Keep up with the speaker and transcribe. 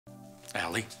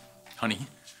Aly, honey,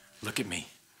 look at me.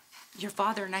 Your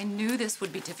father and I knew this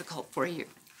would be difficult for you.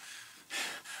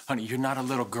 Honey, you're not a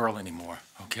little girl anymore,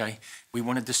 okay? We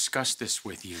want to discuss this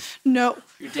with you. No.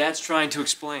 Your dad's trying to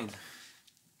explain.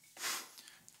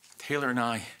 Taylor and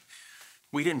I,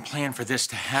 we didn't plan for this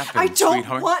to happen, I don't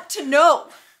sweetheart. want to know.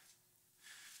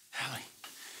 Aly,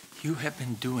 you have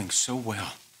been doing so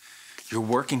well. You're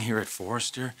working here at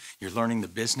Forrester. You're learning the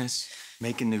business,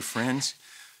 making new friends.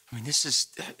 I mean,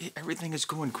 everything is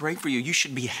going great for you. You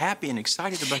should be happy and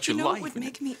excited about your life. It would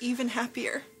make me even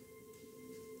happier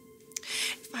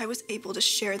if I was able to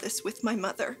share this with my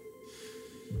mother.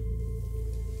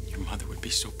 Your mother would be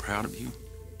so proud of you.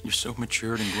 You're so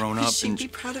matured and grown up. She'd be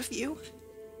proud of you.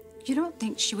 You don't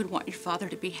think she would want your father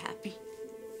to be happy?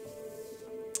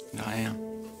 I am.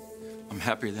 I'm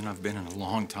happier than I've been in a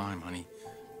long time, honey.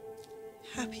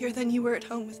 Happier than you were at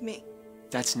home with me.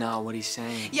 That's not what he's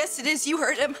saying. Yes, it is. You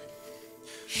heard him.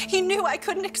 He knew I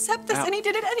couldn't accept this, and he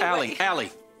did it anyway.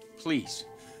 Aly, please.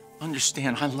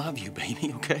 Understand, I love you,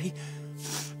 baby, okay?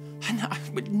 I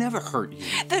would never hurt you.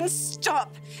 Then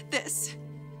stop this.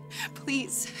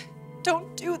 Please,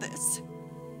 don't do this.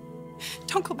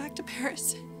 Don't go back to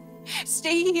Paris.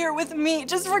 Stay here with me.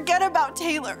 Just forget about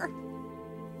Taylor.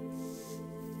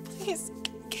 Please,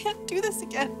 can't do this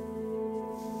again.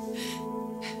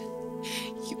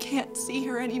 You can't see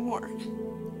her anymore.